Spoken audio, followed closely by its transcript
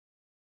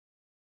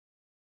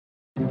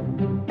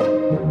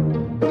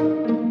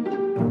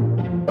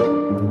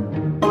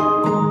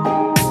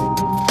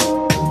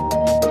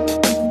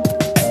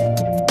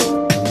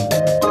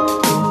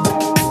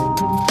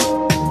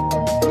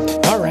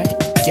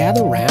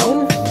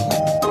town?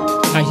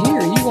 I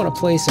hear you want to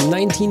play some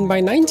 19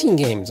 by 19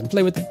 games and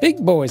play with the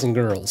big boys and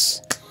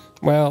girls.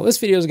 Well, this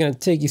video is going to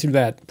take you through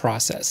that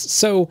process.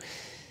 So,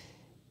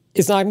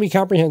 it's not going to be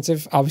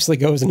comprehensive. Obviously,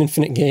 Go is an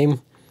infinite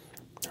game,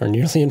 or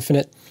nearly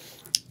infinite.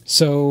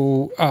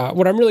 So,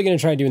 what I'm really going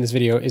to try to do in this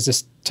video is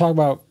just talk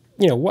about,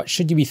 what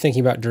should you be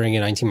thinking about during a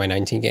 19 by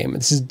 19 game.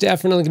 This is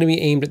definitely going to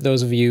be aimed at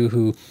those of you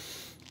who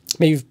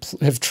maybe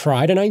have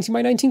tried a 19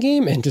 by 19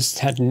 game and just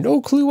had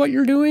no clue what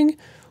you're doing,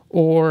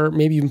 or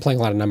maybe you've been playing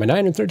a lot of 9 by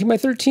 9 and 13 by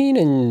 13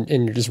 and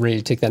you're just ready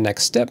to take that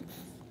next step.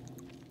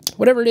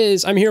 Whatever it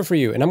is, I'm here for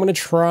you, and I'm going to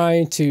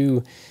try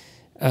to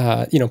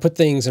put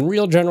things in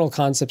real general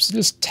concepts,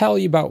 just tell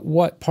you about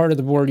what part of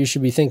the board you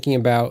should be thinking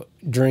about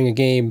during a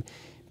game,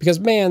 because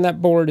man,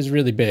 that board is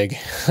really big.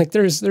 Like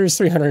there's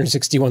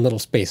 361 little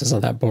spaces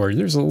on that board.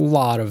 There's a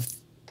lot of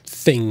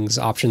things,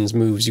 options,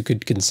 moves you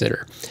could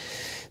consider.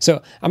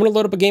 So I'm going to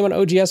load up a game on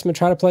OGS. I'm going to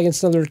try to play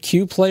against another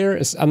queue player.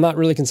 I'm not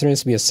really considering this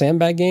to be a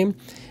sandbag game.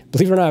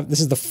 Believe it or not, this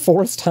is the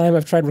 4th time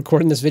I've tried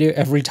recording this video.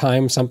 Every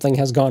time something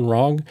has gone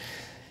wrong.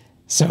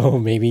 So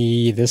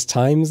maybe this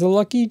time's the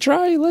lucky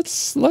try. Let's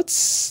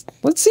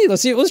see.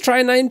 Let's try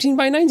a 19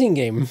 by 19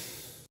 game.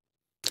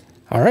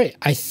 All right,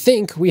 I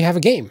think we have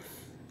a game.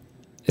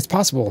 It's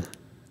possible.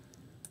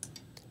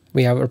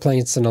 We're playing,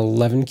 it's an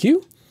 11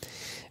 queue,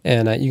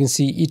 and you can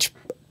see each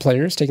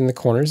player is taking the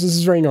corners. This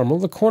is very normal.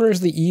 The corner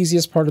is the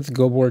easiest part of the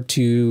Go board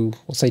to,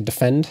 we'll say,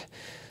 defend,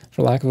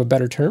 for lack of a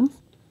better term.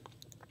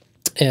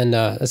 And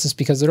that's just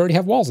because they already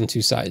have walls on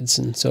 2 sides.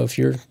 And so if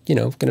you're,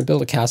 going to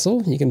build a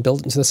castle, you can build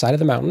it into the side of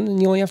the mountain,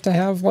 and you only have to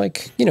have,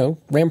 like,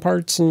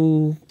 ramparts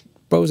and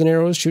bows and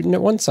arrows shooting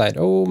at one side.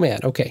 Oh, man.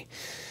 Okay.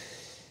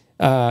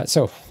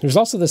 So there's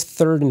also this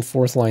 3rd and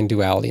 4th line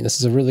duality, and this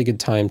is a really good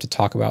time to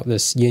talk about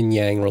this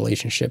yin-yang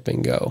relationship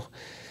in Go.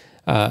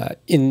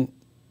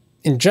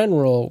 In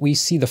general, we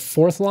see the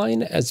 4th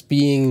line as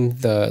being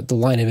the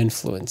line of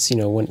influence.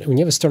 When you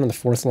have a stone on the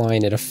 4th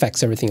line, it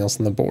affects everything else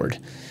on the board.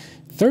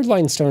 3rd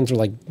line stones are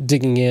like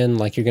digging in,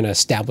 like you're going to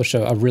establish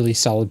a really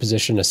solid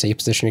position, a safe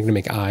position, you're going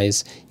to make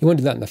eyes. You want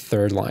to do that in the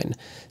 3rd line.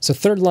 So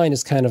 3rd line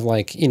is kind of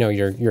like,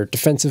 your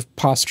defensive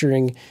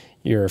posturing.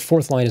 Your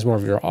 4th line is more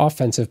of your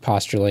offensive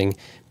posturing.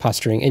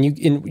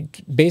 And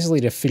basically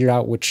to figure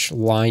out which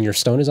line your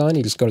stone is on,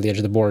 you just go to the edge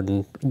of the board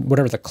and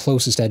whatever the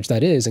closest edge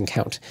that is and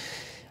count.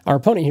 Our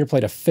opponent here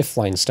played a 5th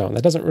line stone.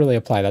 That doesn't really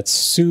apply. That's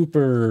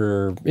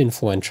super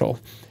influential.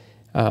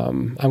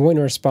 I'm going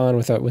to respond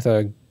with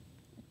a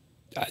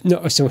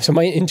no. So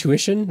my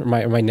intuition or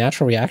my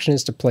natural reaction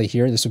is to play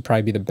here. This would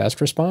probably be the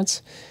best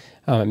response.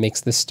 It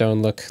makes this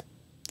stone look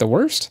the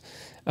worst.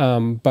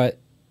 But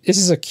this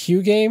is a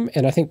queue game,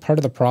 and I think part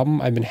of the problem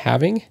I've been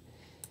having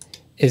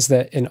is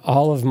that in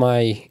all of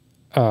my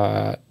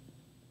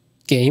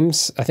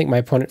games, I think my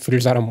opponent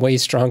figures out I'm way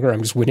stronger.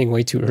 I'm just winning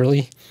way too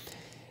early.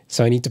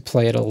 So I need to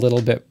play it a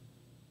little bit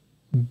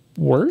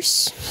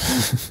worse.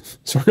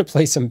 Sort of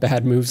play some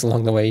bad moves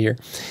along the way here.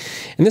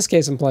 In this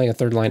case, I'm playing a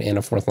 3rd line and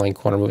a 4th line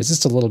corner move. It's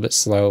just a little bit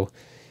slow,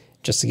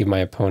 just to give my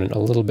opponent a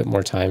little bit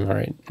more time. All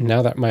right,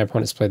 now that my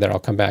opponent's played that, I'll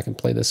come back and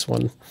play this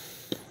one.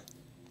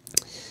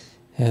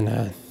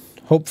 And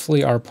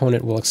hopefully our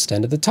opponent will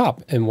extend to the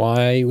top. And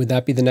why would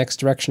that be the next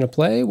direction to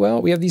play? Well,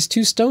 we have these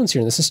 2 stones here,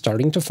 and this is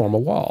starting to form a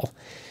wall.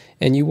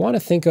 And you want to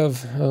think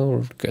of,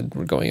 oh, good,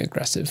 we're going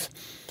aggressive.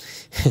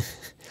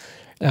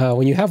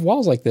 When you have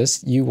walls like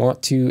this, you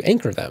want to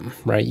anchor them,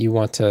 right? You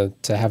want to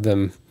have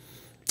them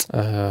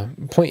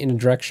point in a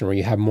direction where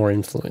you have more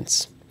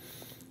influence.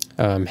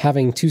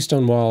 Having 2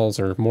 stone walls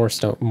or more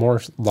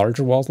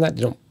larger walls than that,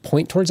 they don't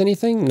point towards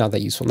anything, not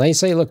that useful. Now you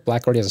say, look,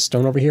 black already has a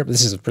stone over here, but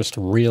this is just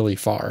really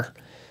far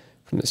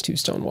from this 2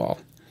 stone wall.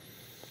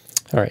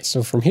 All right,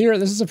 so from here,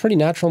 this is a pretty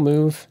natural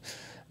move.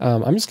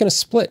 I'm just going to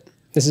split.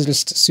 This is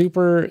just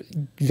super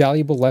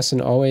valuable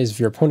lesson always. If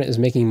your opponent is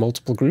making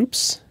multiple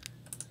groups,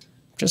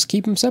 just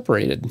keep them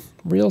separated.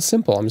 Real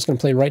simple. I'm just going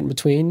to play right in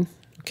between.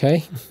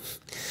 Okay.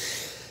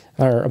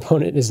 Our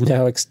opponent is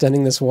now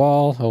extending this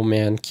wall. Oh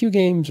man, queue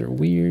games are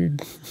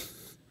weird.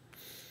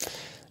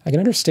 I can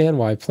understand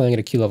why playing at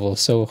a queue level is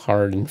so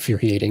hard and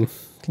infuriating.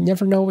 You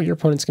never know what your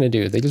opponent's going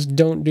to do. They just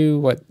don't do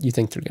what you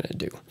think they're going to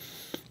do.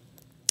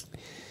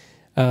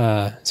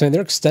 So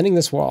they're extending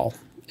this wall.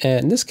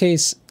 And in this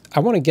case, I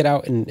want to get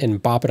out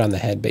and bop it on the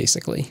head,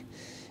 basically.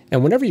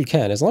 And whenever you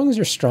can, as long as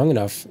you're strong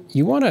enough,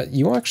 you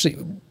actually,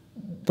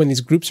 when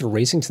these groups are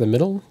racing to the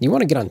middle, you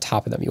want to get on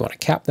top of them. You want to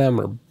cap them,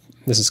 or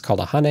this is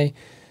called a hane,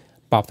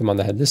 bop them on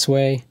the head this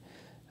way.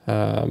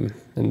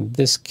 In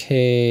this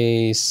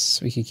case,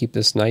 we could keep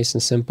this nice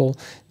and simple.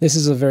 This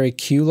is a very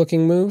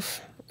Q-looking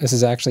move. This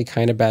is actually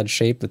kind of bad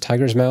shape. The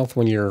tiger's mouth,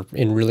 when you're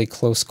in really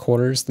close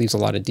quarters, leaves a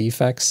lot of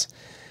defects.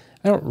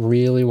 I don't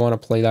really want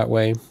to play that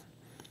way.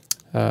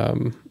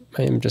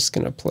 I am just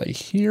going to play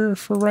here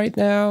for right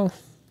now.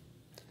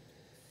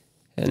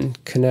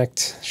 And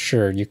connect.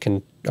 Sure, you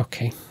can.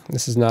 Okay,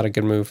 this is not a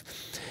good move.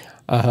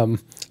 I'm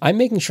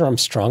making sure I'm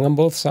strong on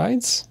both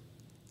sides.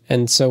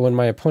 And so when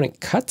my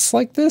opponent cuts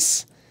like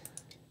this,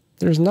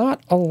 there's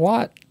not a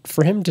lot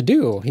for him to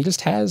do. He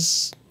just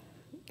has,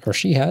 or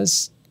she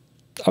has,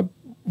 a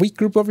weak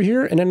group over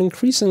here and an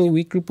increasingly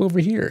weak group over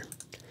here.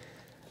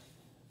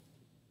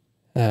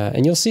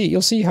 And you'll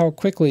see how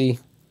quickly,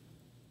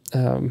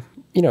 you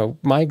know,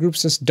 my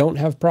groups just don't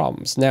have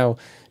problems. Now,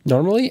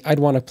 normally I'd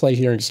want to play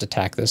here and just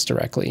attack this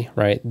directly,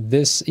 right?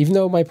 This, even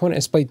though my opponent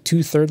has played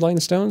 2 third-line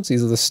stones,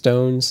 these are the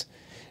stones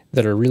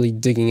that are really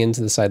digging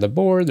into the side of the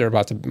board. They're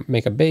about to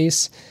make a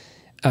base.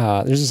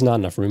 There's just not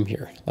enough room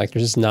here. Like,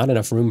 there's just not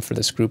enough room for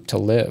this group to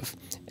live.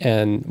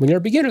 And when you're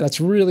a beginner,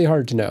 that's really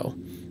hard to know.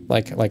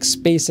 Like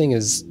spacing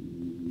is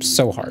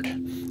so hard.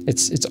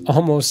 It's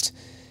almost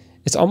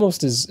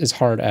as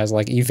hard as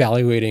like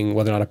evaluating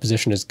whether or not a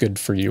position is good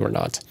for you or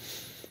not.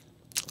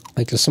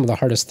 Like, there's some of the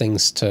hardest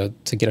things to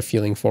get a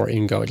feeling for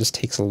in Go. It just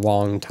takes a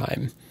long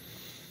time.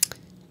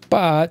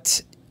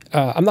 But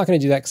I'm not going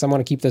to do that because I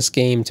want to keep this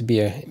game to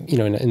be a, you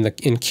know,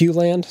 in Q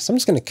land. So I'm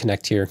just going to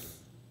connect here.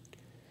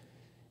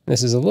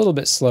 This is a little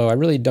bit slow. I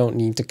really don't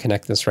need to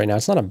connect this right now.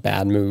 It's not a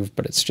bad move,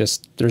 but it's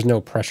just, there's not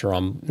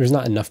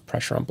enough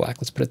pressure on black.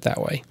 Let's put it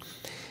that way.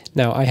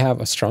 Now I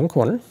have a strong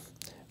corner.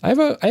 I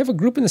have a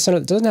group in the center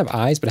that doesn't have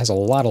eyes, but has a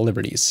lot of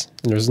liberties,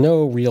 and there's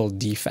no real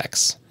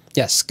defects.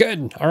 Yes,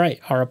 good. All right,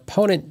 our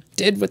opponent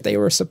did what they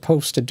were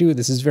supposed to do.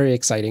 This is very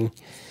exciting.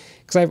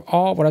 Because I have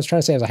what I was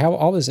trying to say is I have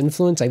all this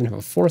influence. I even have a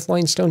 4th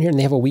line stone here, and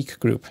they have a weak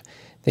group.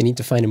 They need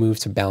to find a move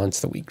to balance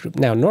the weak group.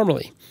 Now,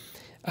 normally,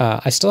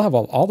 I still have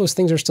all those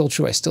things are still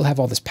true. I still have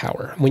all this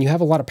power. When you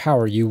have a lot of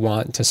power, you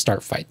want to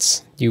start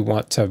fights. You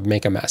want to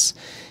make a mess.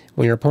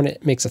 When your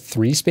opponent makes a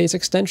 3-space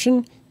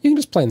extension, you can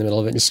just play in the middle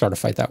of it and just start a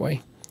fight that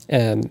way.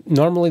 And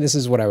normally, this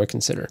is what I would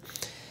consider.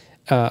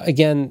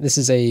 Again, this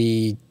is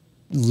a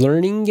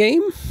learning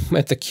game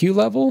at the Q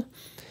level.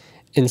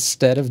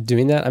 Instead of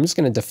doing that, I'm just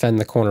going to defend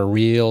the corner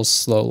real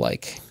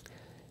slow-like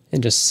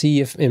and just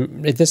see if,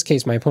 in this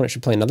case, my opponent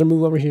should play another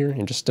move over here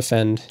and just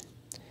defend,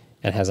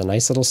 and has a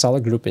nice little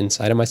solid group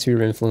inside of my sphere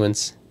of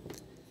influence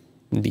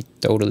and be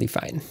totally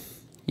fine.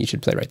 You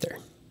should play right there.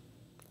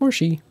 Or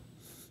she.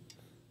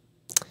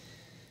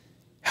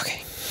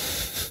 Okay.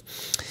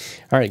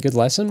 All right, good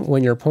lesson.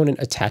 When your opponent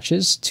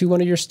attaches to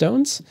one of your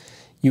stones,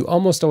 you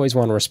almost always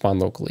want to respond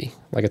locally.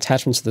 Like,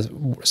 attachments to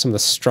some of the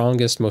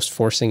strongest, most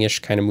forcing-ish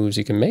kind of moves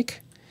you can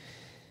make.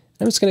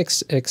 I'm just going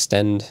to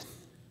extend,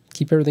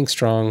 keep everything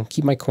strong,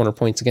 keep my corner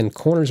points. Again,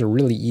 corners are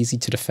really easy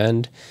to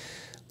defend.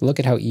 Look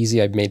at how easy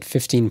I've made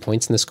 15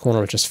 points in this corner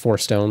with just 4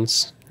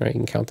 stones. Right, you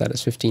can count that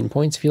as 15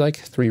 points if you like.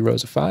 3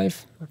 rows of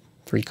 5,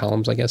 3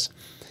 columns, I guess.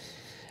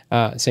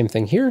 Same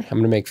thing here. I'm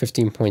going to make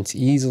 15 points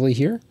easily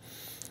here.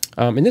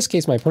 In this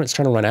case, my opponent's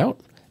trying to run out.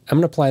 I'm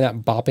going to apply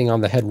that bopping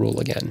on the head rule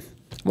again.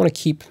 I want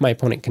to keep my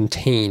opponent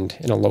contained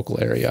in a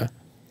local area.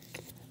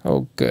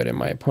 Oh, good, and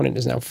my opponent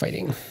is now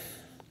fighting.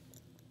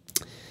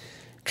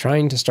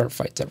 Trying to start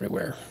fights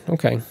everywhere.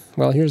 Okay,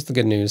 well, here's the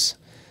good news.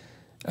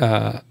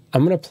 I'm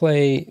going to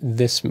play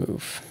this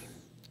move.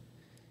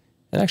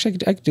 And actually,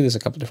 I could do this a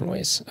couple different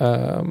ways.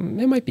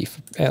 It might be,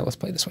 let's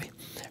play it this way.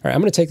 All right,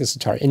 I'm going to take this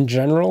Atari. In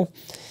general,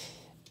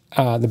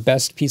 the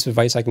best piece of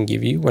advice I can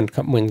give you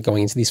when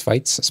going into these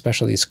fights,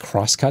 especially these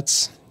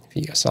crosscuts, if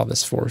you saw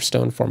this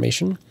 4-stone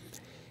formation,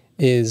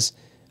 is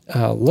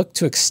look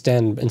to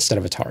extend instead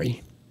of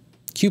Atari.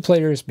 Q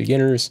players,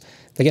 beginners,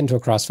 they get into a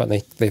crossfight,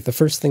 and the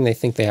first thing they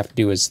think they have to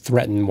do is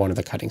threaten one of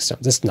the cutting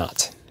stones. It's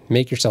not.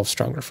 Make yourself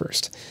stronger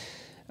first.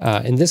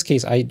 In this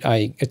case, I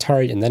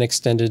Atari'd and then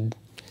extended.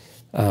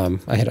 I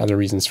had other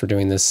reasons for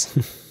doing this.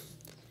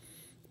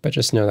 But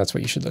just know that's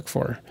what you should look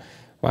for.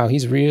 Wow,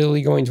 he's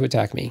really going to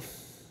attack me.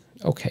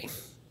 Okay.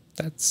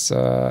 That's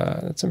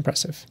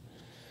impressive.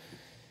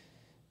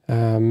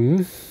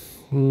 Okay,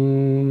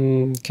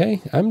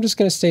 I'm just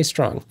going to stay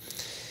strong.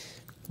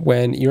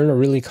 When you're in a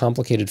really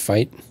complicated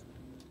fight,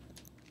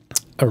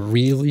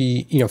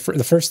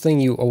 the first thing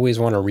you always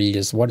want to read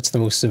is what's the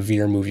most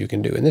severe move you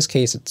can do. In this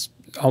case,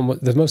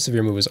 the most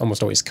severe move is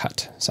almost always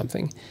cut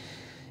something.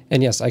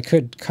 And yes, I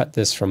could cut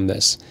this from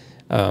this,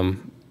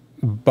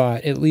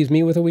 but it leaves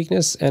me with a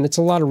weakness, and it's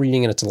a lot of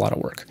reading and it's a lot of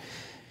work.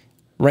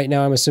 Right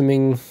now, I'm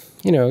assuming,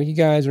 you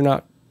guys are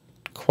not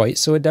quite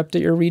so adept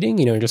at your reading,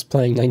 just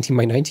playing 19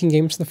 by 19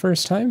 games for the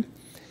first time.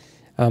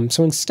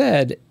 So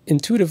instead,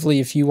 intuitively,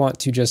 if you want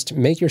to just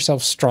make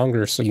yourself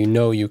stronger so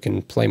you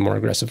can play more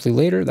aggressively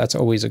later, that's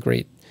always a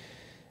great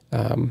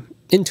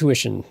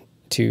intuition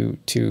to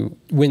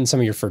win some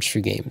of your first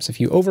few games. If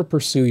you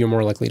over-pursue, you're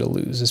more likely to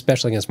lose,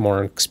 especially against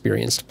more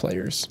experienced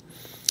players.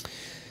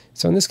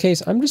 So in this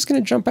case, I'm just going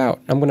to jump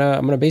out. I'm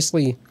gonna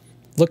basically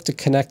look to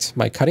connect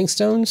my cutting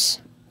stones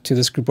to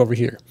this group over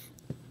here.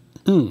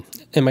 And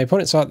my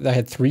opponent saw that I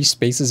had 3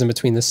 spaces in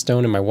between this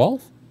stone and my wall.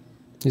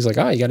 He's like,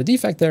 you got a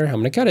defect there. I'm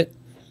going to cut it.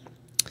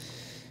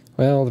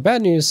 Well, the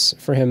bad news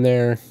for him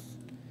there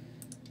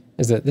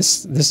is that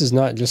this is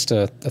not just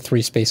a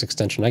 3-space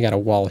extension. I got a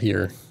wall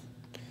here.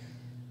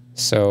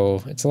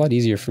 So it's a lot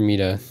easier for me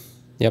to...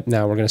 Yep,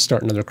 now we're going to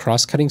start another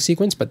cross-cutting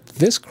sequence, but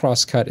this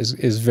cross-cut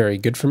is very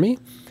good for me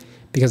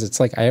because it's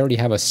like I already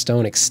have a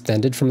stone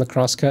extended from the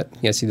cross-cut.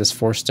 You guys see this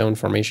 4-stone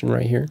formation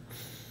right here?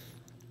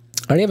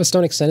 I already have a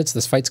stone extended, so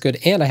this fight's good,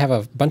 and I have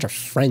a bunch of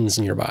friends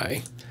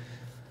nearby.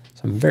 So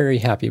So I'm very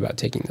happy about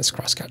taking this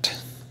crosscut.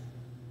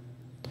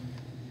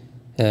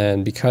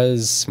 And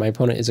because my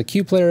opponent is a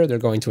Q player, they're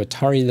going to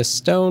Atari this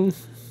stone.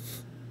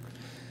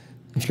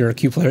 If you're a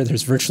Q player,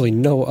 there's virtually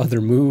no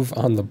other move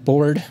on the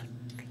board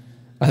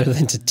other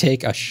than to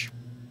take a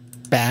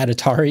bad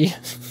Atari.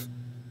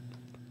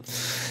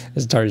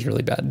 This Atari is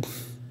really bad.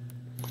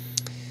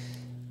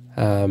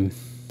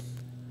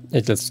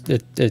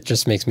 It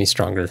just makes me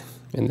stronger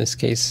in this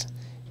case.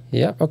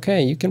 Yeah,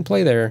 okay, you can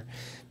play there.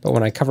 But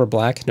when I cover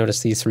black,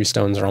 notice these 3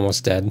 stones are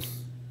almost dead.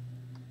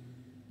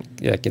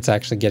 Yeah, it's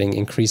actually getting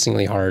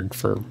increasingly hard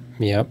for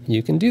me. Yep,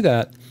 you can do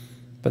that.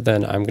 But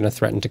then I'm going to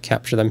threaten to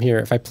capture them here.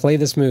 If I play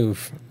this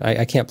move,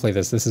 I can't play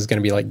this. This is going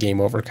to be like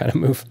game over kind of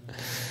move.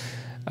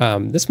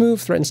 This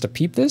move threatens to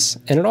peep this,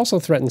 and it also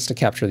threatens to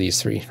capture these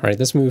 3, right?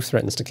 This move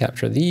threatens to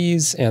capture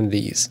these and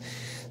these.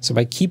 So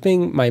by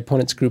keeping my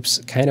opponent's groups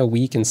kind of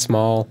weak and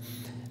small,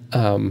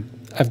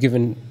 I've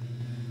given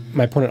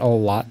my opponent a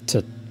lot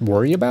to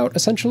worry about,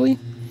 essentially.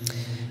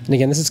 And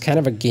again, this is kind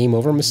of a game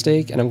over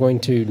mistake, and I'm going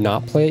to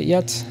not play it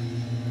yet.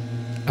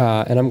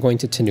 And I'm going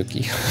to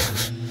Tanuki.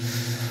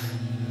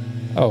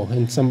 Oh,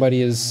 and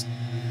somebody is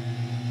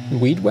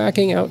weed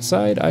whacking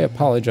outside. I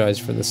apologize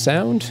for the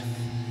sound.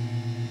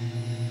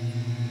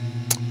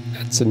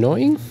 That's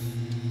annoying.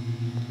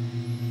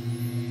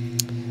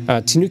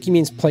 Tanuki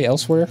means play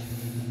elsewhere.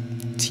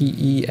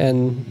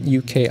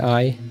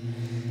 T-E-N-U-K-I.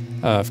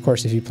 Of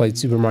course, if you played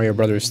Super Mario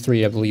Bros.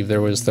 3, I believe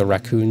there was the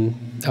raccoon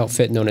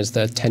outfit known as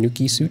the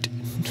Tanuki suit.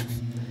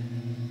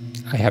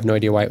 I have no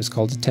idea why it was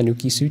called a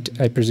Tanuki suit.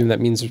 I presume that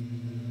means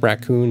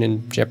raccoon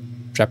in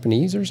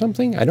Japanese or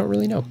something. I don't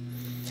really know.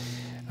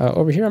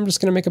 Over here, I'm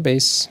just going to make a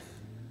base.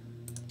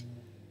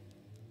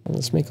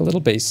 Let's make a little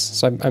base.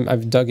 So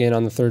I've dug in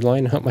on the 3rd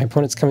line. My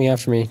opponent's coming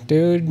after me.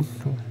 Dude.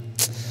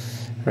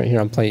 Right here,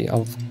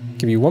 I'll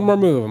give you one more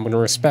move. I'm going to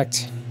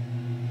respect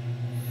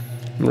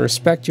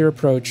your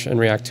approach and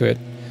react to it.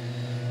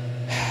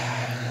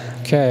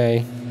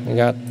 Okay. I'm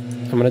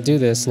going to do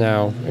this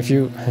now. If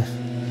you...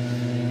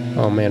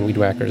 Oh man, Weed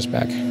Whacker's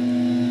back.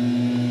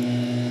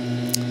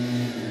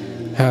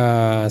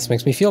 This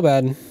makes me feel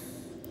bad.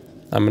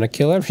 I'm gonna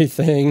kill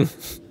everything.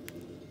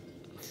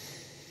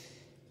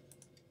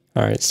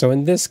 Alright, so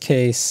in this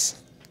case,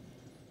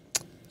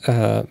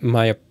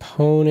 my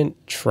opponent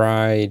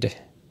tried...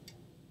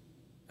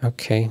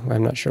 Okay,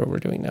 I'm not sure what we're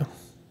doing now.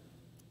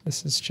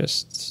 This is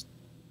just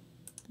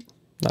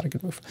not a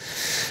good move.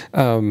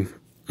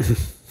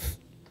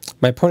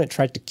 My opponent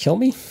tried to kill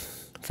me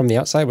from the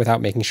outside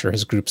without making sure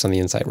his groups on the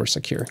inside were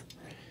secure.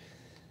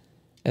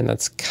 And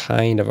that's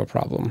kind of a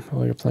problem.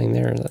 Oh, you're playing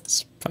there,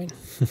 that's fine.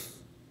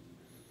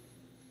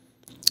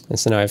 And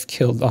so now I've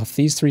killed off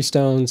these 3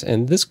 stones,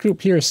 and this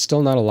group here is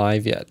still not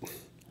alive yet.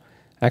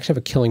 I actually have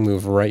a killing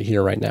move right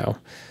here, right now.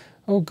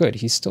 Oh good,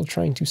 he's still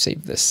trying to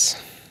save this.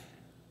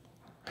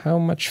 How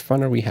much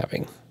fun are we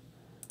having?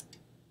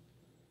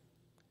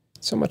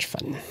 So much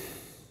fun.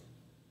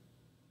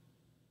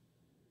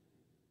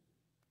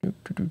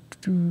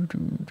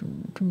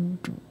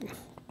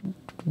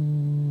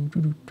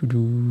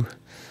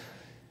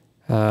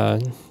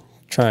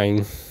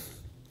 Trying.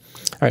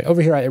 All right,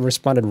 over here I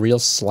responded real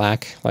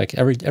slack. Like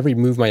every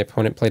move my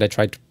opponent played, I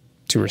tried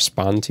to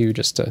respond to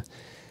just to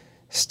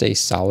stay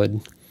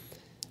solid.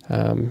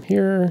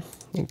 Here,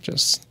 I think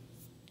just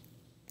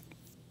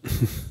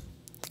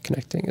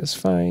connecting is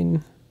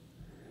fine.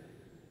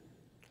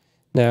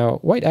 Now,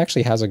 white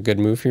actually has a good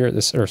move here.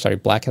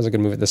 Black has a good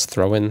move at this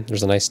throw-in.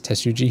 There's a nice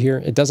Tetsuji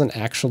here. It doesn't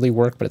actually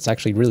work, but it's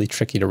actually really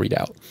tricky to read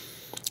out.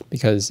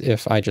 Because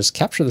if I just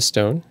capture the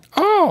stone...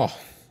 Oh!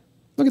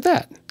 Look at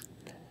that.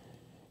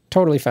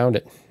 Totally found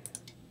it.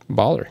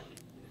 Baller.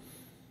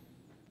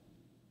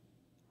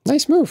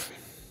 Nice move.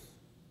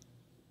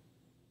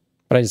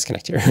 But I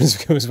disconnect here,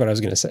 is what I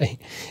was going to say.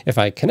 If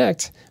I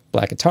connect,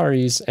 black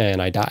Ataris,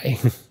 and I die.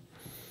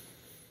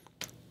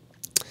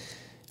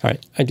 All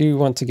right, I do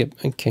want to get...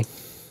 Okay,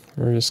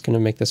 we're just going to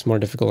make this more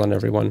difficult on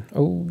everyone.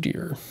 Oh,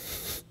 dear.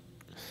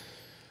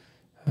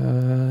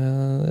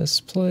 Let's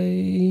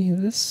play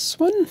this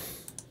one.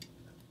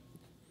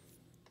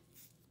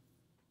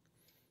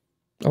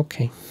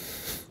 Okay.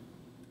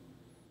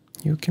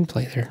 You can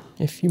play there,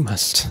 if you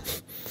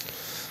must.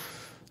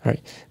 All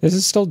right, this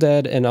is still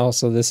dead, and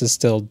also this is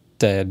still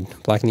dead.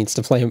 Black needs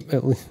to play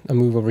a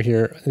move over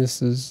here.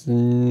 This is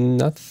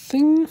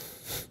nothing.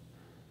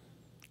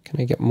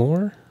 Can I get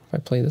more? If I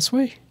play this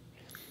way?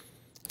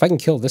 If I can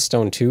kill this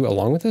stone too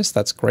along with this,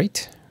 that's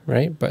great,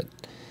 right? But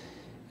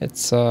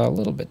it's a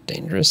little bit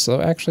dangerous, so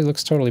it actually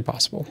looks totally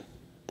possible.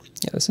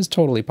 Yeah, this is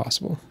totally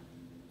possible.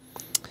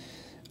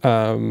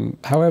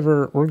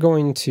 However, we're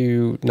going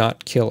to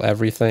not kill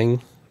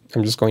everything.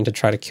 I'm just going to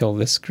try to kill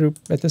this group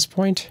at this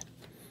point.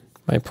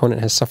 My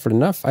opponent has suffered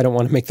enough. I don't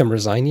want to make them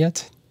resign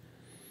yet.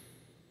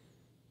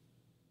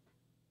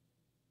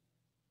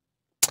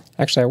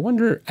 Actually, I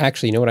wonder...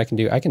 Actually, you know what I can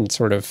do? I can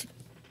sort of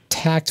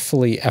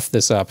tactfully F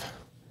this up.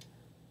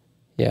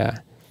 Yeah.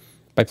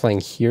 By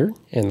playing here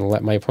and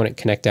let my opponent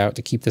connect out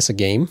to keep this a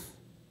game.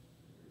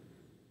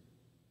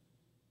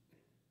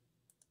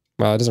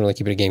 Well, it doesn't really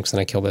keep it a game because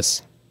then I kill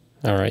this.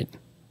 All right.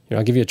 Here,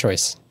 I'll give you a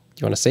choice. Do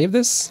you want to save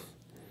this?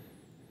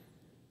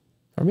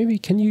 Or maybe,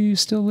 can you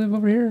still live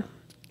over here?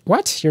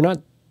 What? You're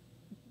not...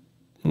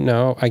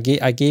 No, I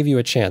gave you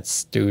a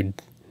chance, dude.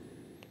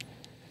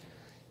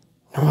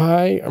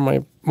 Why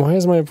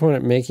is my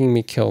opponent making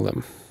me kill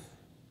them?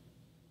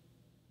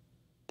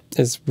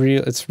 It's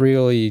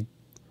really...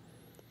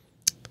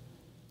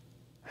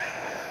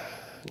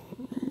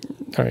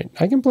 All right,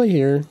 I can play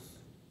here.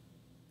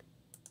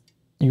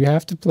 You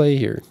have to play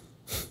here.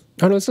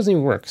 Oh no, this doesn't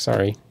even work.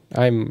 Sorry,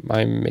 I'm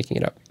making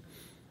it up.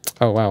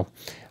 Oh wow,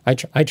 I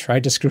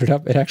tried to screw it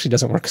up. It actually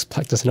doesn't work because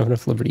black doesn't have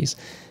enough liberties.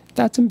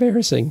 That's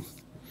embarrassing.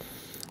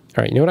 All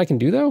right, you know what I can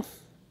do though?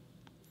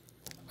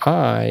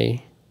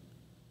 I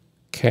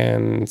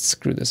can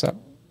screw this up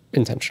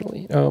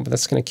intentionally. Oh, but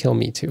that's gonna kill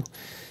me too.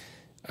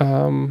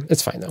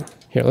 It's fine though.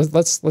 Here,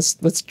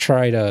 let's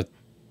try to.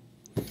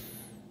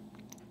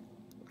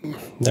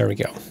 There we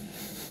go.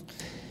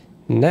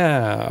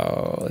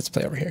 Now let's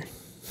play over here.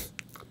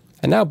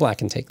 And now black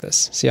can take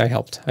this. See, I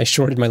helped. I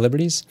shorted my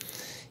liberties.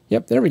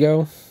 Yep, there we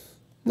go.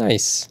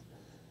 Nice.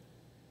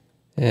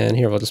 And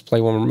here we'll just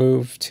play one more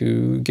move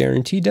to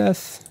guarantee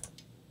death.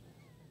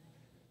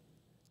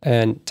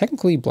 And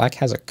technically black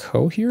has a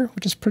ko here,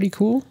 which is pretty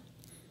cool.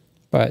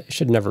 But it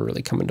should never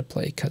really come into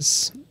play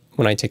because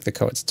when I take the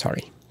ko, it's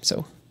Tari.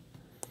 So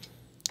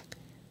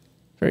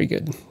very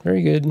good.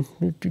 Very good.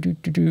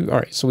 All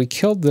right, so we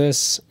killed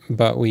this,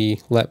 but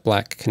we let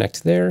black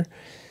connect there.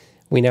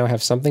 We now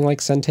have something like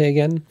Sente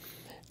again.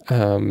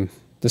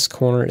 This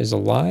corner is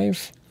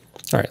alive.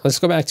 All right, let's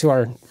go back to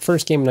our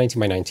first game of 19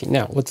 by 19.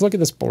 Now, let's look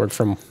at this board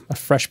from a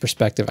fresh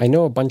perspective. I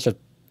know a bunch of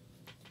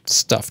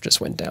stuff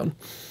just went down.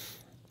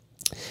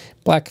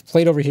 Black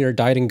played over here,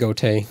 died in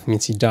Gote.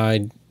 Means he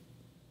died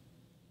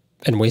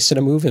and wasted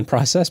a move in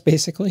process,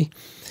 basically.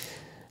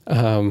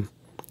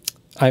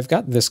 I've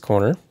got this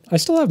corner. I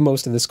still have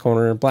most of this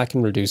corner. Black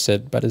can reduce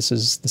it, but this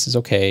is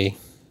okay.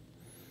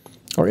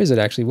 Or is it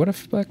actually? What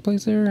if black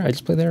plays there? I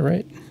just play there,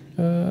 right?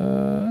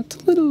 It's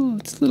a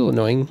little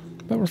annoying,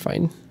 but we're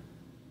fine.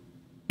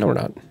 No, we're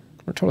not.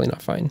 We're totally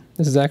not fine.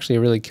 This is actually a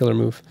really killer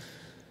move.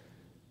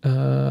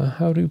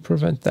 How to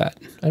prevent that?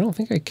 I don't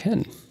think I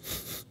can.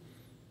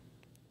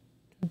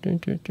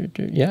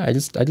 Yeah, I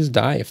just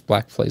die if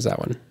black plays that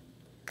one.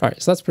 All right,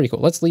 so that's pretty cool.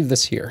 Let's leave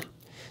this here.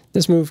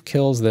 This move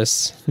kills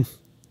this.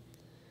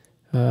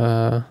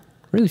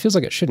 Really feels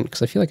like it shouldn't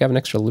because I feel like I have an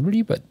extra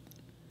liberty, but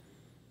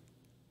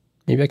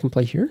maybe I can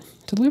play here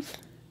to live?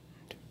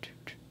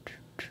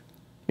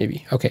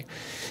 Maybe. Okay.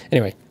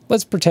 Anyway,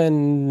 let's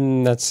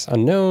pretend that's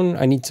unknown.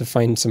 I need to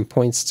find some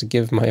points to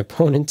give my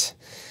opponent.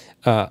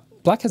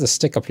 Black has a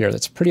stick up here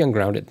that's pretty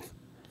ungrounded.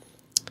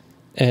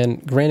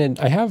 And granted,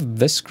 I have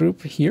this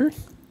group here.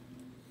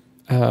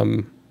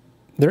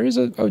 There is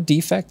a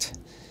defect.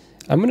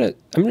 I'm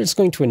just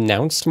going to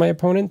announce to my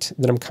opponent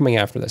that I'm coming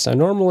after this. Now,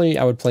 normally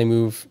I would play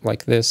move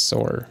like this,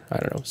 or I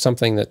don't know,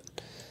 something that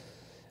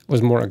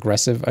was more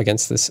aggressive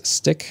against this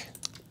stick.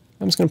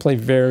 I'm just going to play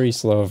very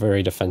slow,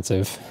 very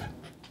defensive,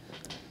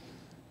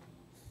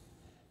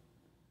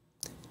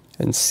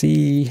 and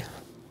see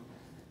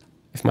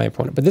if my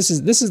opponent. But this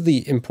is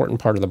the important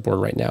part of the board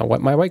right now.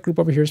 What my white group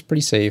over here is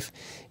pretty safe.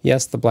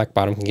 Yes, the black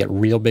bottom can get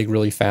real big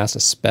really fast,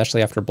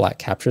 especially after black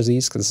captures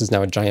these, because this is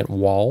now a giant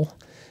wall.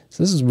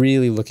 So this is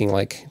really looking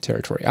like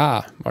territory.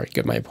 Ah, all right,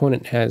 good. My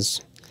opponent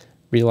has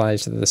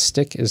realized that the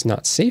stick is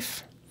not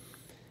safe.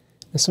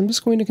 And so I'm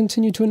just going to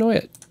continue to annoy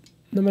it.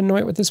 I'm going to annoy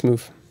it with this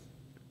move.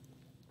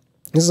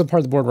 This is a part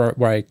of the board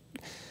where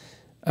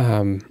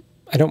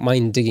I don't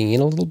mind digging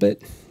in a little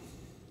bit.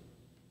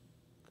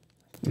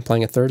 I'm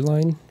playing a third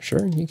line.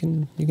 Sure, you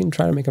can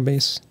try to make a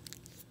base.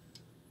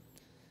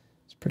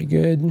 It's pretty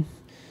good.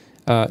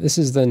 This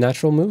is the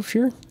natural move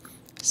here.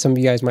 Some of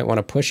you guys might want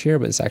to push here,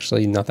 but it's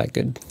actually not that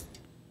good.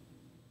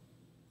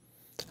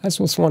 I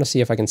just want to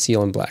see if I can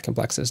seal in black. And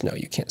black says, no,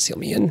 you can't seal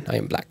me in. I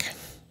am black.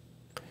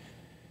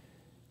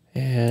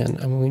 And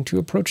I'm going to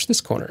approach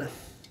this corner.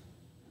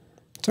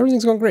 So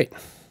everything's going great.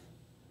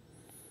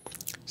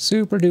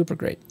 Super duper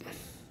great.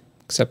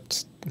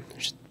 Except I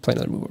should play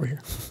another move over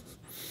here.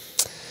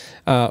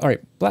 All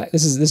right, black.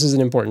 This is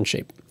an important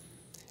shape.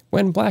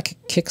 When black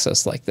kicks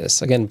us like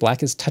this, again,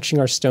 black is touching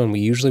our stone.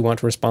 We usually want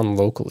to respond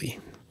locally.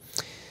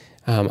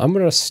 I'm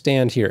going to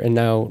stand here. And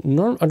now,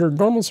 under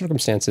normal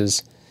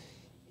circumstances,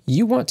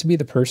 you want to be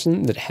the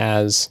person that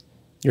has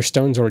your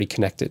stones already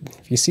connected.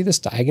 If you see this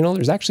diagonal,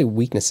 there's actually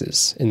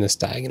weaknesses in this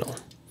diagonal.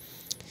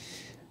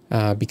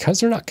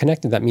 Because they're not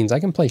connected, that means I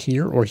can play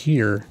here or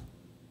here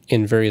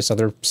in various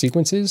other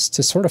sequences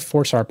to sort of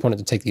force our opponent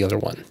to take the other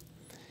one.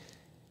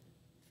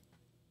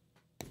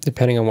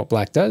 Depending on what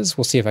black does,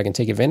 we'll see if I can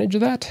take advantage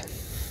of that.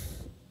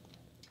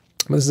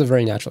 But this is a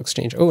very natural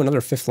exchange. Oh,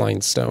 another fifth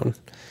line stone.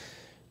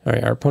 All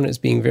right, our opponent is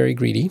being very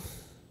greedy.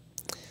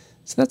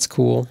 So that's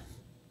cool.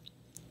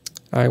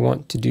 I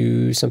want to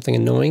do something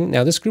annoying.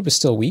 Now, this group is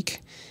still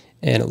weak,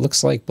 and it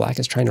looks like black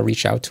is trying to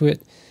reach out to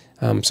it.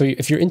 So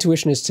if your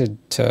intuition is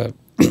to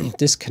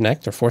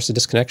disconnect or force a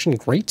disconnection,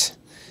 great.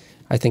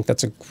 I think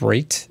that's a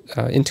great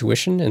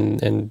intuition,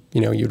 and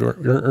you know, you'd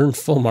earn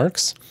full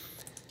marks.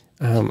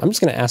 I'm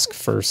just going to ask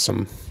for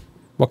some,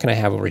 what can I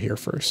have over here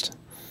first?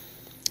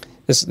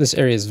 This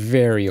area is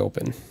very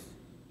open.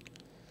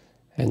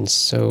 And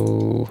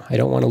so I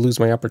don't want to lose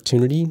my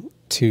opportunity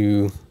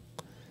to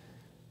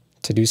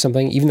do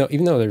something, even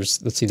though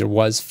there's, let's see, there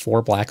was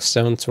 4 black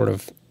stones sort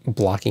of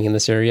blocking in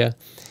this area,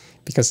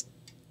 because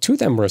 2 of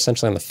them were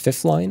essentially on the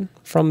 5th line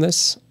from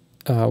this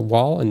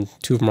wall, and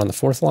 2 of them are on the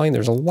 4th line.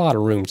 There's a lot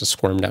of room to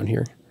squirm down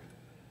here.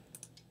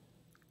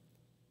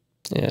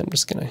 And I'm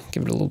just going to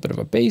give it a little bit of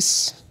a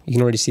base. You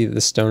can already see that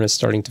this stone is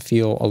starting to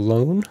feel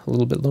alone, a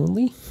little bit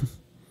lonely.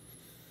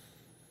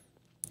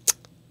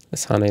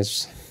 This Hane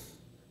is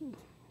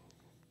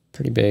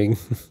pretty big.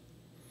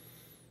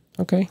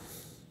 Okay.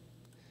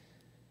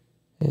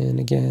 And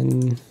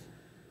again,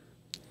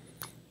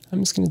 I'm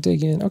just going to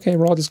dig in. Okay,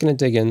 we're all just going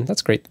to dig in.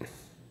 That's great.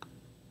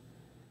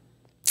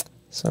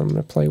 So I'm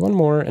going to play one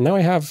more. And now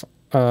I have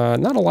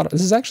not a lot of...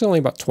 This is actually only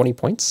about 20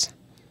 points.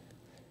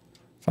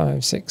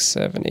 5, 6,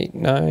 7, 8,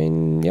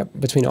 9. Yep,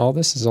 between all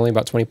this is only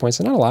about 20 points.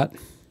 So not a lot,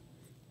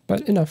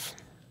 but enough.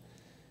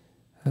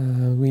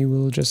 We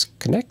will just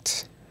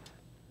connect.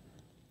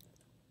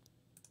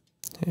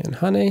 And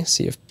Hane,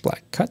 see if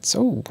black cuts.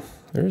 Oh,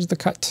 there's the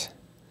cut.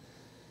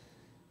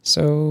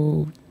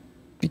 So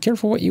be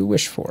careful what you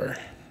wish for.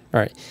 All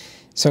right.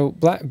 So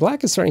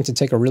black is starting to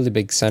take a really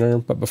big center,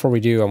 but before we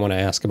do, I want to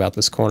ask about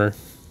this corner.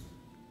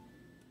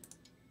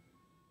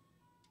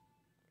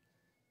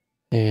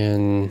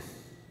 And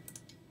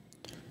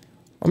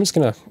I'm just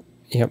going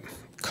to,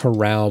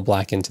 corral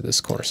black into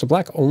this corner. So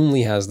black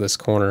only has this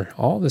corner.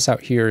 All this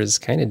out here is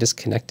kind of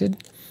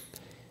disconnected,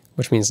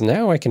 which means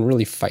now I can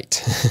really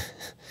fight.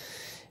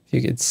 If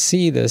you could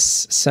see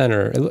this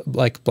center,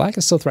 like black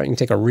is still threatening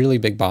to take a really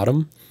big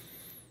bottom,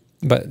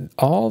 but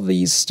all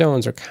these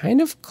stones are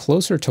kind of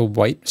closer to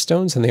white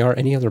stones than they are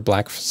any other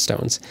black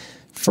stones.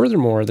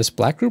 Furthermore, this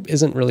black group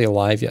isn't really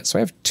alive yet, so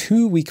I have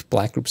 2 weak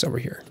black groups over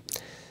here.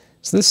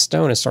 So this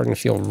stone is starting to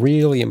feel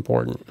really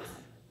important.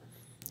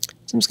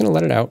 So I'm just going to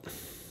let it out.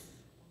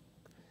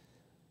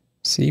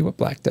 See what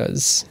black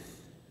does.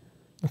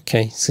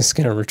 Okay, it's just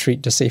going to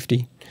retreat to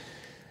safety.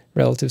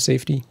 Relative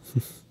safety.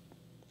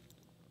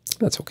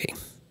 That's okay.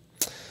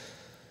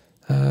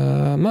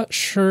 I'm not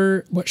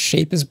sure what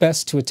shape is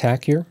best to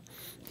attack here,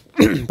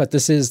 but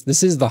this is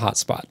the hot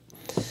spot.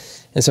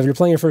 And so if you're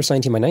playing your first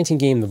 19 by 19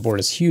 game, the board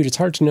is huge. It's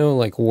hard to know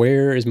like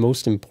where is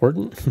most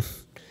important,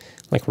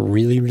 like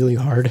really, really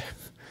hard.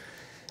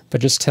 But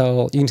just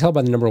you can tell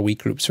by the number of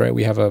weak groups, right?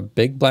 We have a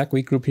big black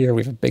weak group here,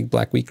 we have a big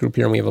black weak group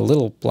here, and we have a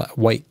little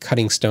white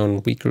cutting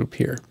stone weak group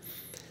here.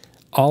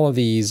 All of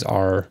these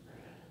are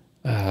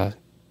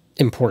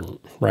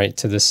important, right,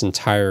 to this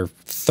entire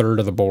third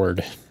of the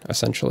board,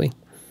 essentially.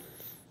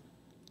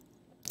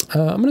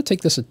 I'm going to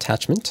take this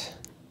attachment.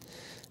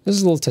 This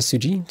is a little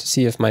Tetsuji to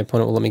see if my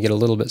opponent will let me get a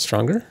little bit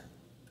stronger.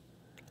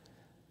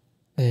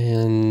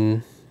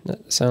 And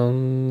that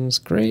sounds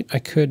great. I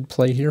could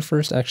play here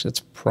first. Actually,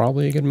 that's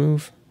probably a good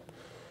move.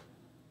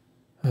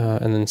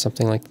 And then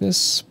something like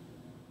this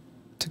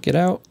to get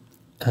out.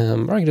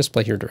 Or I can just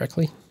play here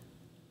directly.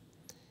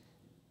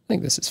 I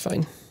think this is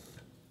fine.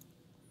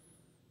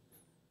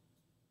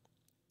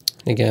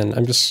 Again,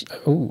 I'm just,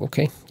 oh,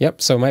 okay.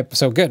 Yep, so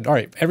good. All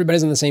right,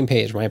 everybody's on the same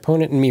page. My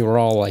opponent and me were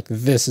all like,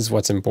 this is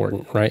what's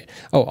important, right?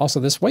 Oh,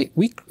 also this white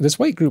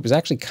group is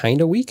actually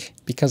kind of weak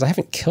because I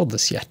haven't killed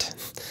this yet.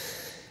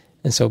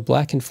 And so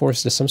black can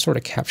force to some sort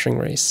of capturing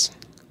race.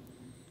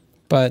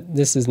 But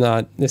this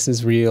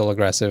is real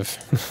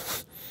aggressive.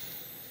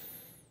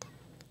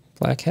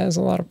 Black has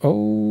a lot of,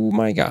 oh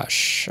my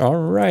gosh. All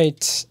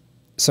right.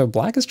 So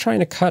black is trying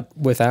to cut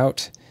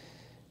without,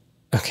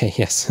 okay,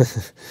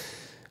 yes.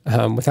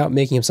 Without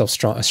making himself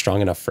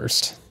strong enough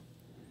first.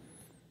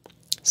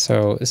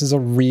 So this is a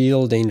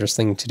real dangerous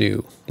thing to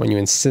do when you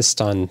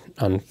insist on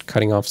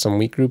cutting off some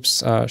weak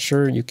groups.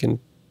 Sure, you can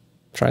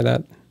try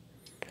that.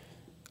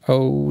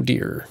 Oh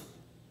dear.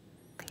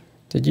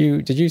 Did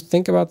you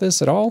think about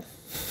this at all?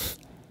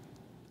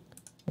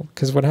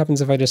 Because what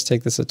happens if I just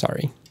take this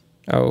Atari?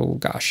 Oh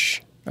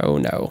gosh. Oh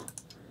no.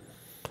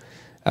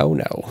 Oh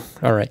no.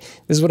 All right.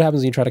 This is what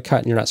happens when you try to cut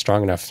and you're not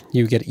strong enough.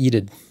 You get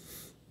eated.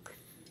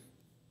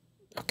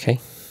 Okay.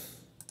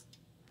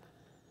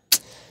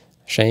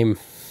 Shame.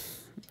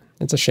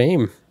 It's a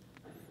shame.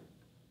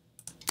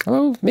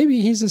 Oh, maybe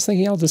he's just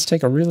thinking I'll just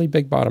take a really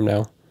big bottom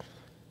now.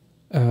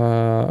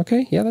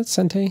 Okay, yeah, that's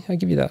Sente. I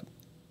give you that.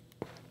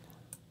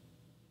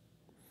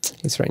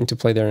 He's threatening to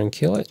play there and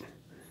kill it.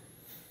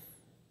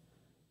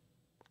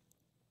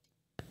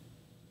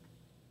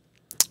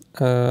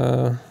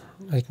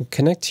 I can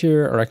connect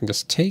here, or I can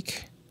just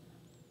take.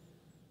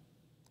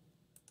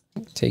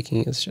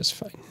 Taking is just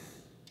fine.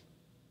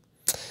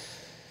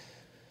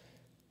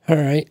 All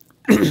right,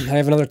 I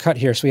have another cut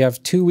here. So we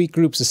have 2 weak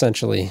groups,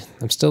 essentially.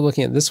 I'm still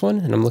looking at this one,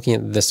 and I'm looking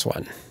at this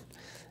one.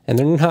 And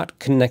they're not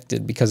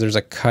connected because there's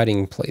a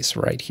cutting place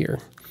right here.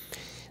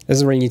 This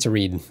is where you need to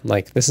read.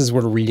 Like, this is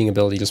where reading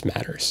ability just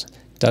matters.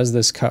 Does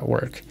this cut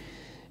work?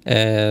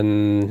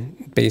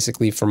 And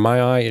basically, for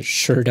my eye, it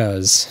sure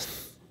does.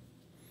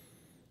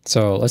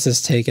 So let's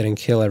just take it and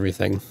kill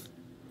everything.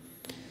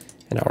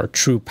 and our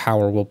true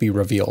power will be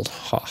revealed.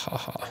 Ha ha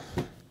ha.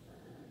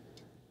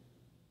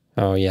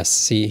 Oh yes,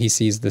 see, he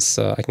sees this,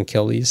 I can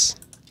kill these.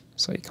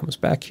 So he comes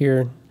back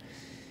here.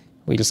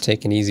 We just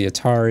take an easy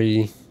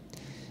Atari,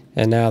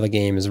 and now the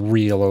game is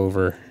real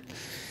over.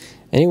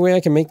 Any way I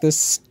can make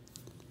this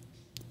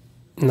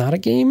not a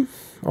game,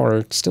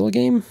 or still a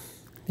game?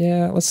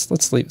 Yeah,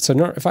 let's leave. So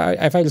if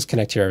I just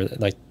connect here,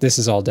 like this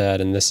is all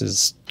dead and this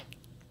is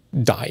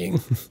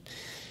dying.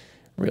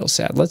 Real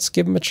sad. Let's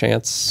give him a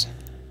chance.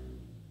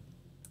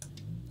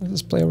 Let's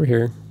just play over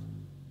here.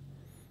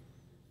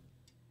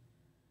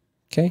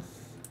 Okay.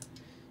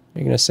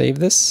 You're gonna save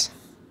this.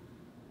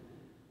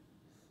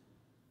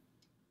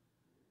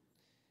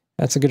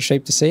 That's a good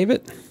shape to save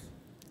it.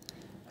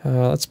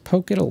 Let's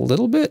poke it a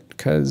little bit,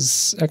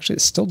 because actually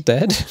it's still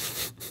dead.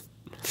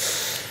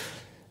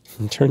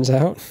 It turns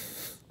out.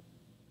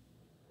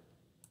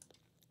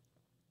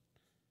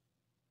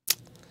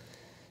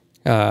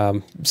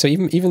 So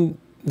even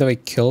though he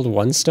killed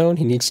one stone,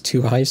 he needs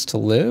 2 eyes to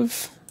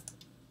live.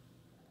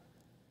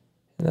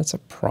 And that's a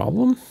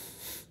problem.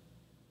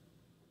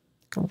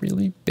 A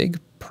really big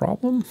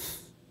problem.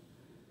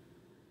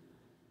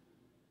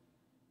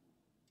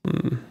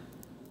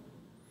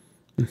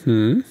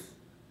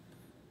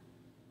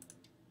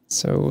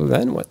 So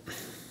then what?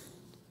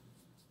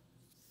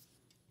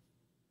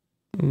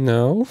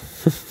 No.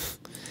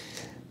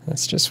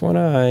 That's just 1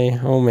 eye.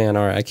 Oh man,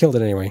 alright, I killed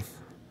it anyway.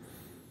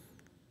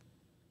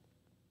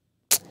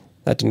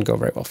 That didn't go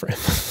very well for him.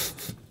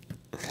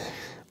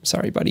 I'm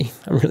sorry, buddy.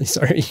 I'm really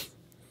sorry.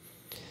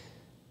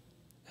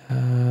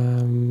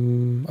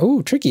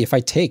 Oh, tricky. If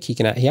I take, he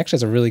actually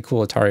has a really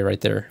cool Atari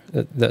right there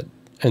that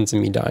ends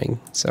in me dying.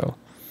 So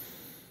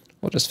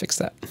we'll just fix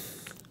that.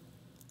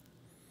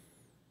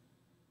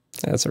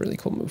 That's a really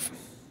cool move.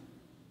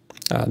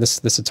 This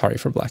Atari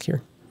for black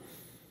here.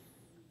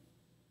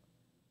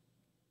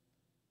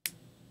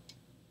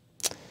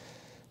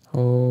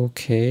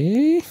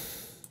 Okay.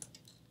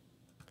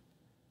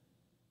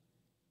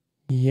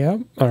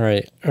 Yep. All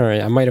right.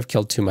 I might have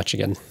killed too much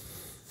again.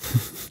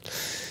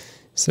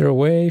 Is there a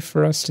way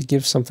for us to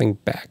give something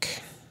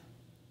back?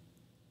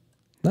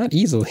 Not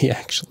easily,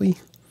 actually.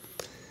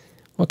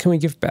 What can we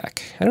give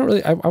back? I don't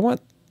really... I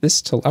want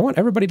this to... I want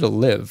everybody to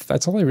live.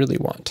 That's all I really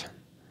want.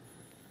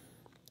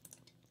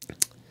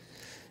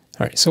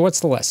 All right, so what's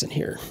the lesson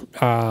here?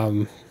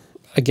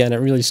 Again, it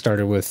really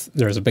started with...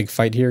 There's a big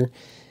fight here.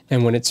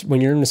 And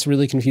when you're in this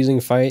really confusing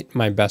fight,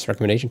 my best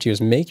recommendation to you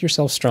is make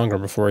yourself stronger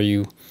before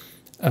you...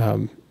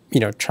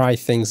 try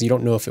things you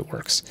don't know if it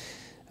works.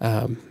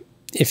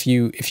 If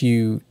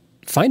you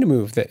find a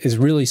move that is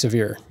really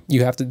severe,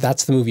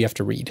 that's the move you have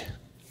to read.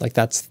 Like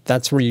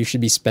that's where you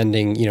should be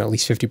spending, at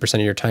least 50%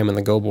 of your time on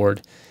the Go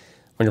board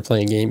when you're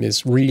playing a game,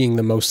 is reading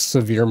the most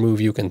severe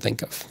move you can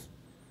think of.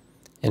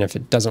 And if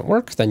it doesn't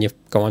work, then you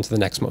go on to the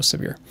next most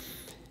severe.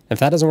 If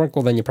that doesn't work,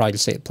 well, then you probably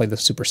just play the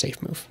super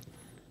safe move.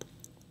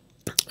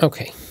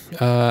 Okay,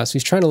 so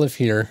he's trying to live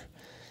here.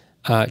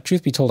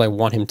 Truth be told, I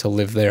want him to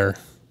live there.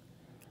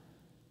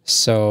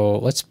 So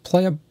let's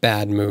play a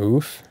bad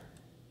move.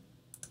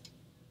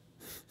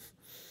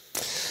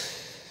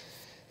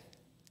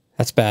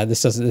 That's bad.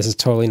 This is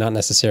totally not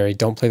necessary.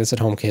 Don't play this at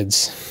home,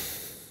 kids.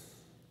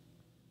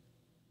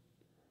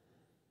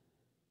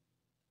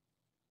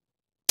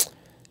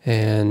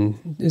 And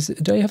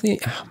do I have the...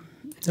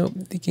 nope,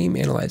 the game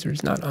analyzer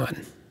is not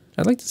on.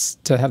 I'd like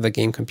to have the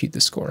game compute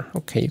the score.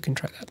 Okay, you can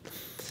try that.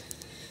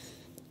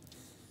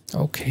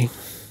 Okay.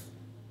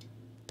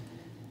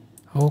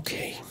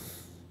 Okay.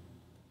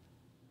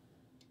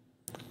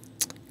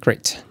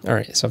 Great. All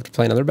right, so I have to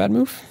play another bad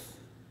move?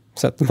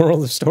 Is that the moral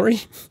of the story?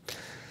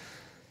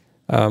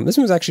 This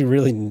one's actually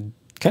really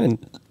kind of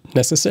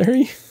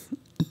necessary,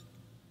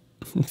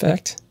 in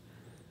fact.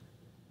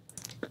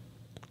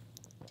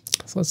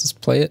 So let's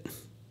just play it.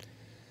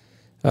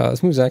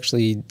 This move's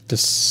actually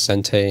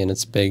Descente, and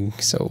it's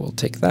big, so we'll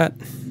take that.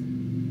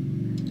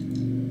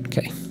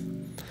 Okay.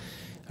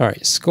 All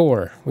right,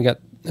 score. We got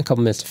a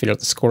couple minutes to figure out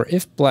the score.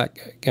 If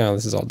black... Oh,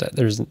 this is all dead.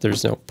 There's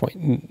no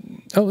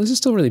point. Oh, this is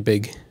still really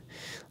big.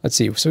 Let's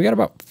see. So we got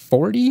about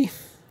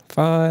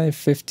 45,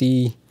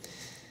 50...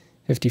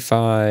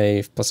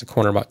 55 plus a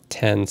corner about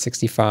 10,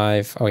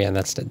 65. Oh yeah, and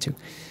that's dead too.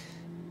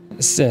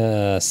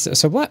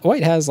 So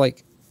white has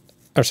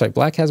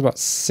black has about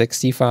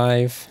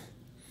 65,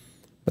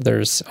 but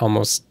there's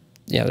almost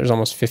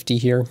 50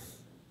 here.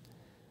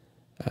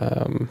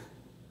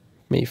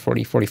 Maybe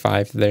 40,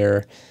 45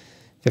 there,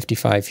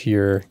 55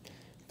 here,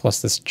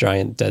 plus this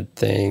giant dead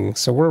thing.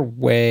 So we're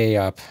way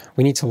up.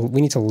 We need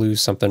to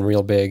lose something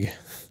real big.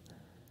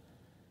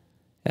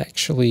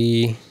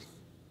 Actually.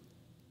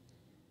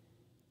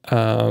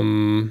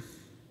 How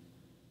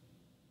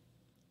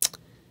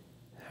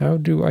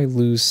do I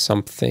lose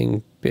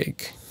something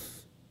big?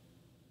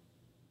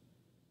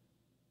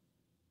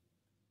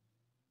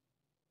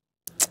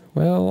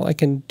 Well, I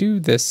can do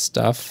this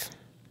stuff.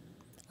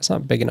 It's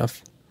not big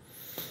enough.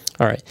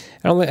 All right.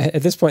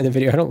 At this point in the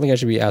video, I don't think I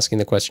should be asking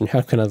the question,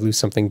 how can I lose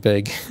something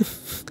big?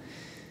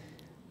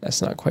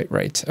 That's not quite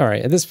right. All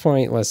right. At this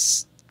point,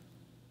 let's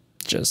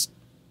just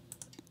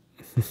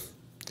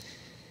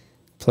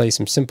Play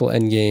some simple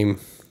endgame.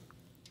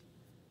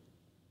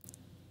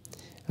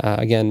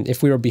 Again,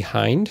 if we were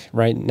behind,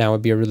 right now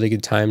would be a really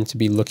good time to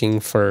be looking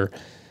for,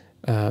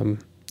 you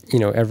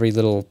know, every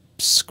little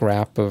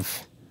scrap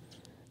of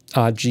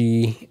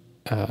aji,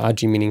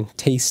 aji meaning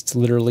taste,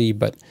 literally,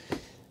 but,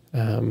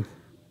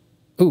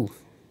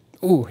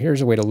 ooh,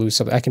 here's a way to lose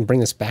something. I can bring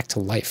this back to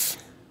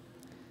life.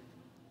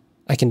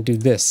 I can do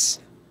this.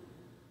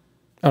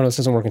 Oh, no, this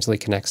doesn't work until he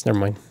connects. Never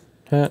mind.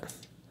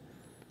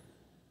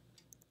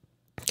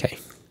 Okay.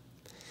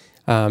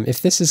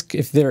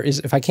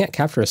 If I can't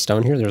capture a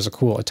stone here, there's a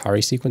cool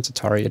Atari sequence.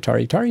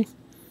 Atari.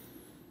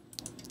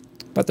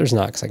 But there's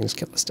not, because I can just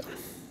kill the stone.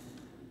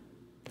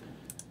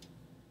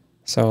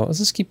 So let's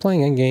just keep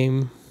playing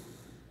endgame.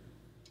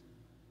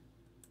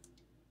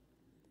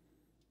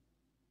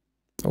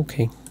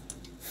 Okay.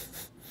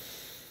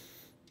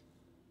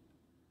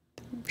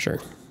 Sure.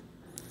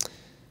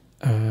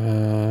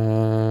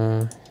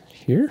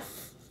 Here?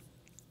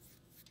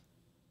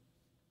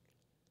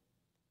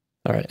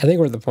 All right, I think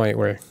we're at the point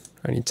where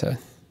I need to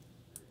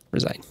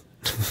resign.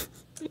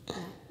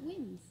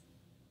 Wins.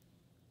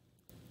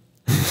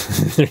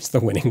 There's the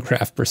winning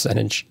graph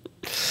percentage.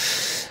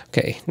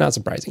 Okay, not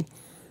surprising.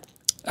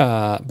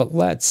 But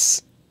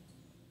let's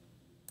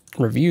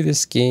review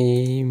this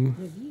game.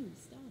 Review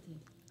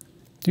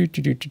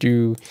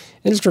started.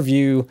 And just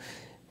review,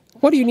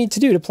 what do you need to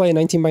do to play a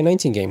 19 by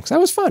 19 game? Because that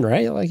was fun,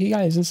 right? Like, you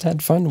guys just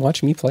had fun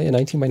watching me play a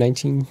 19 by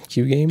 19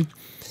 Q game.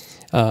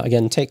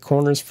 Again, take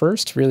corners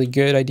first. Really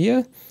good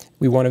idea.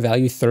 We want to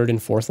value third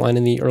and fourth line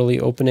in the early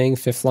opening.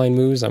 Fifth line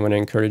moves, I'm going to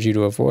encourage you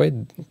to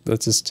avoid.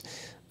 Let's just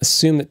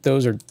assume that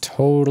those are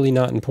totally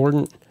not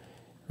important,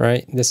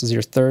 right? This is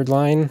your third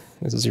line.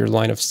 This is your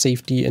line of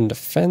safety and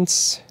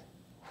defense.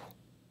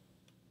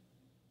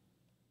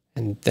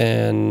 And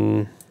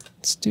then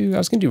let's do, I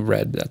was going to do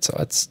red, but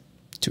that's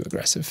too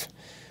aggressive.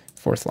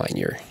 Fourth line,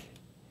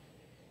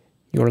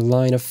 your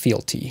line of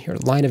fealty, your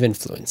line of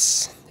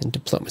influence and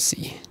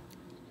diplomacy.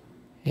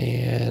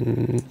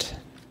 And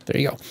there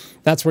you go.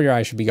 That's where your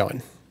eye should be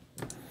going.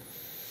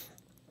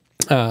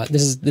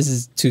 This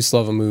is too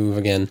slow of a move.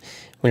 Again,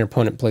 when your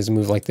opponent plays a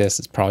move like this,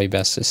 it's probably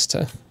best just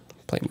to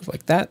play a move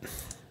like that.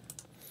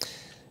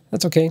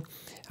 That's okay.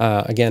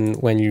 Again,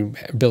 when you're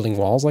building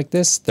walls like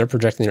this, they're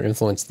projecting their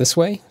influence this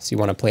way. So you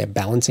want to play a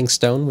balancing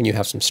stone when you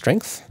have some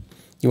strength.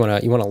 You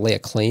want to lay a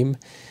claim.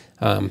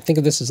 Think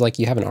of this as like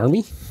you have an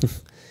army,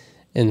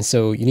 and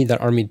so you need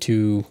that army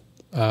to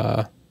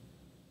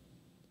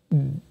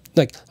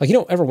like you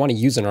don't ever want to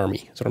use an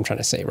army, is what I'm trying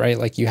to say, right?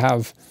 Like if you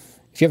have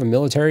a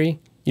military,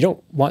 you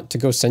don't want to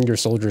go send your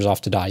soldiers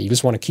off to die. You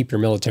just want to keep your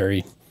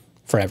military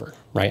forever,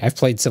 right? I've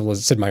played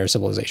Sid Meier's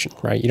Civilization,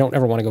 right? You don't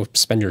ever want to go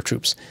spend your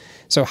troops.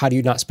 So how do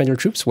you not spend your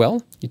troops?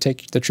 Well, you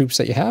take the troops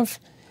that you have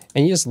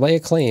and you just lay a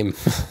claim.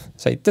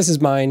 Say, this is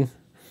mine.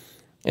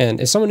 And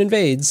if someone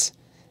invades,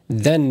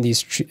 then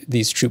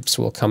these troops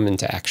will come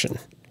into action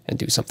and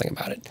do something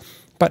about it.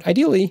 But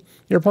ideally,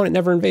 your opponent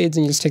never invades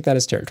and you just take that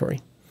as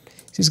territory.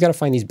 So he's got to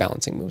find these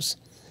balancing moves.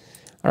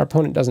 Our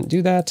opponent doesn't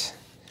do that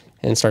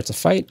and starts a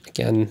fight.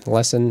 Again,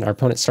 lesson, our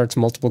opponent starts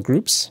multiple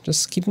groups.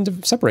 Just keep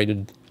them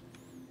separated.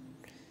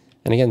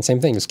 And again, same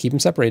thing, just keep them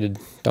separated.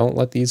 Don't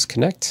let these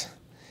connect.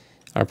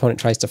 Our opponent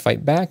tries to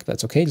fight back.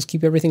 That's okay, just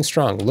keep everything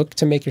strong. Look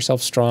to make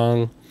yourself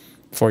strong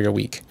before you're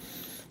weak.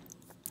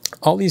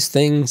 All these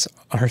things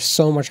are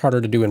so much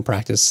harder to do in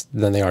practice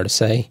than they are to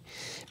say,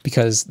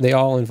 because they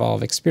all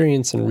involve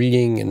experience and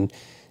reading and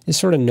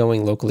just sort of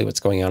knowing locally what's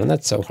going on, and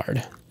that's so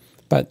hard.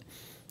 But,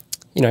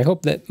 you know, I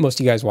hope that most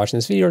of you guys watching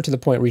this video are to the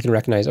point where you can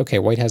recognize, okay,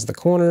 white has the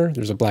corner,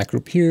 there's a black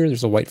group here,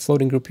 there's a white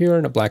floating group here,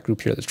 and a black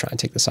group here that's trying to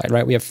take the side,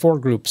 right? We have 4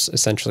 groups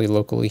essentially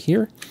locally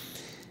here,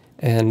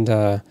 and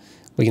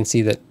we can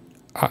see that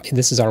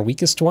this is our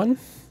weakest one.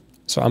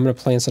 So I'm going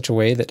to play in such a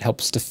way that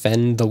helps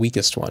defend the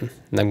weakest one,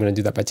 and I'm going to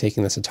do that by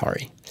taking this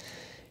Atari.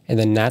 And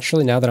then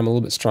naturally, now that I'm a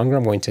little bit stronger,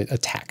 I'm going to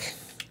attack.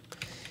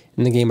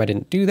 In the game, I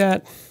didn't do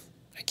that.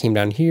 I came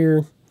down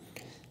here.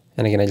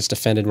 And again, I just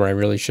defended where I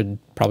really should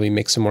probably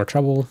make some more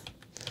trouble.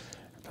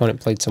 Our opponent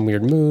played some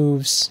weird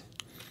moves.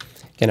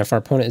 Again, if our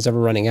opponent is ever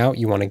running out,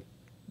 you want to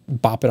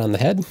bop it on the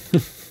head.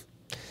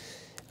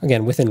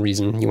 Again, within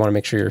reason, you want to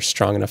make sure you're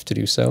strong enough to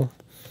do so.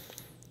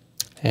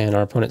 And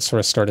our opponent sort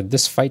of started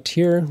this fight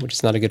here, which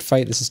is not a good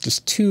fight. This is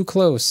just too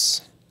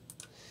close.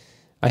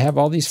 I have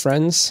all these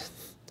friends,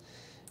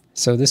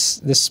 so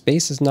this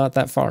space is not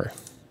that far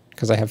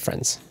because I have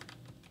friends.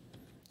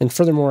 And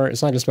furthermore,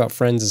 it's not just about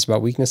friends, it's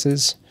about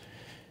weaknesses.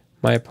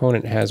 My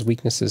opponent has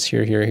weaknesses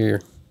here, here,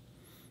 here.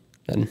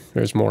 And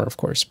there's more, of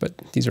course, but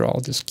these are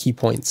all just key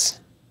points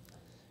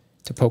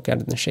to poke at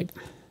in the shape.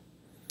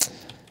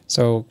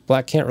 So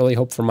black can't really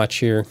hope for much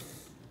here.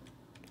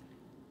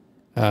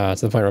 To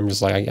the point where I'm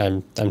just like,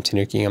 I'm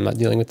Tanuki, I'm not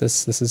dealing with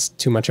this. This is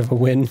too much of a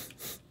win.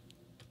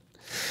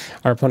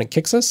 Our opponent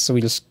kicks us, so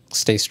we just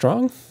stay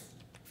strong.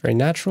 Very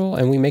natural,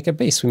 and we make a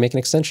base, we make an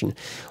extension.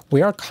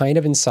 We are kind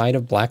of inside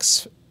of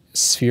black's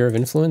sphere of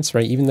influence,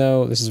 right? Even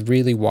though this is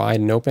really wide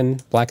and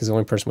open, black is the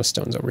only person with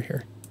stones over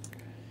here.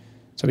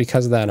 So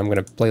because of that, I'm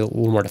going to play a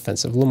little more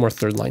defensive, a little more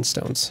third line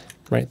stones,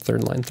 right?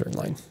 Third line, third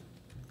line.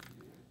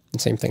 And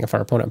same thing, if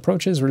our opponent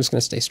approaches, we're just going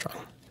to stay strong.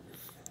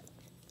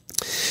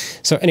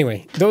 So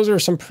anyway, those are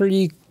some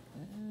pretty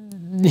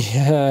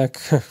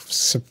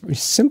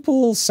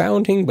simple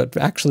sounding, but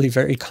actually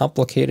very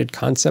complicated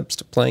concepts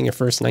to playing your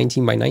first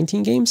 19 by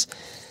 19 games.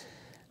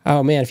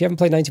 Oh man, if you haven't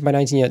played 19 by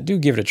 19 yet, do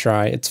give it a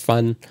try. It's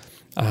fun.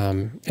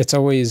 It's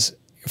always,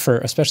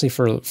 especially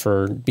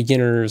for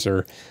beginners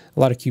or a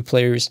lot of Q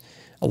players,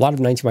 a lot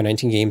of 19 by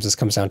 19 games, this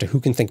comes down to who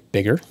can think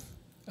bigger.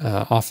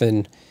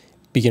 Often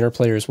beginner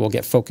players will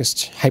get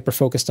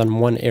hyper-focused on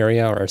one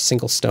area or a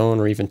single stone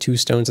or even two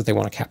stones that they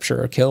want to capture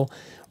or kill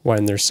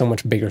when there's so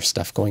much bigger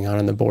stuff going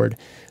on the board.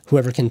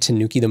 Whoever can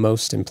tanuki the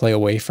most and play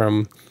away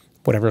from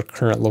whatever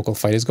current local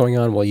fight is going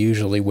on will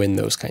usually win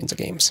those kinds of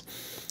games.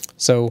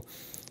 So,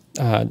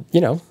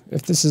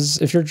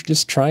 if you're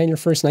just trying your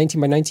first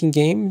 19 by 19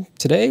 game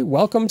today,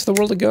 welcome to the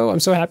world of Go. I'm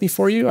so happy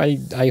for you.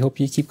 I hope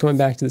you keep coming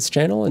back to this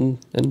channel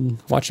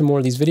and watching more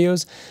of these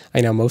videos.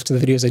 I know most of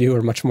the videos I do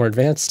are much more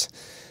advanced.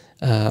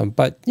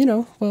 But,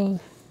 well,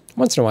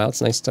 once in a while,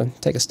 it's nice to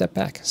take a step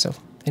back. So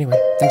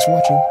anyway, thanks for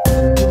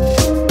watching.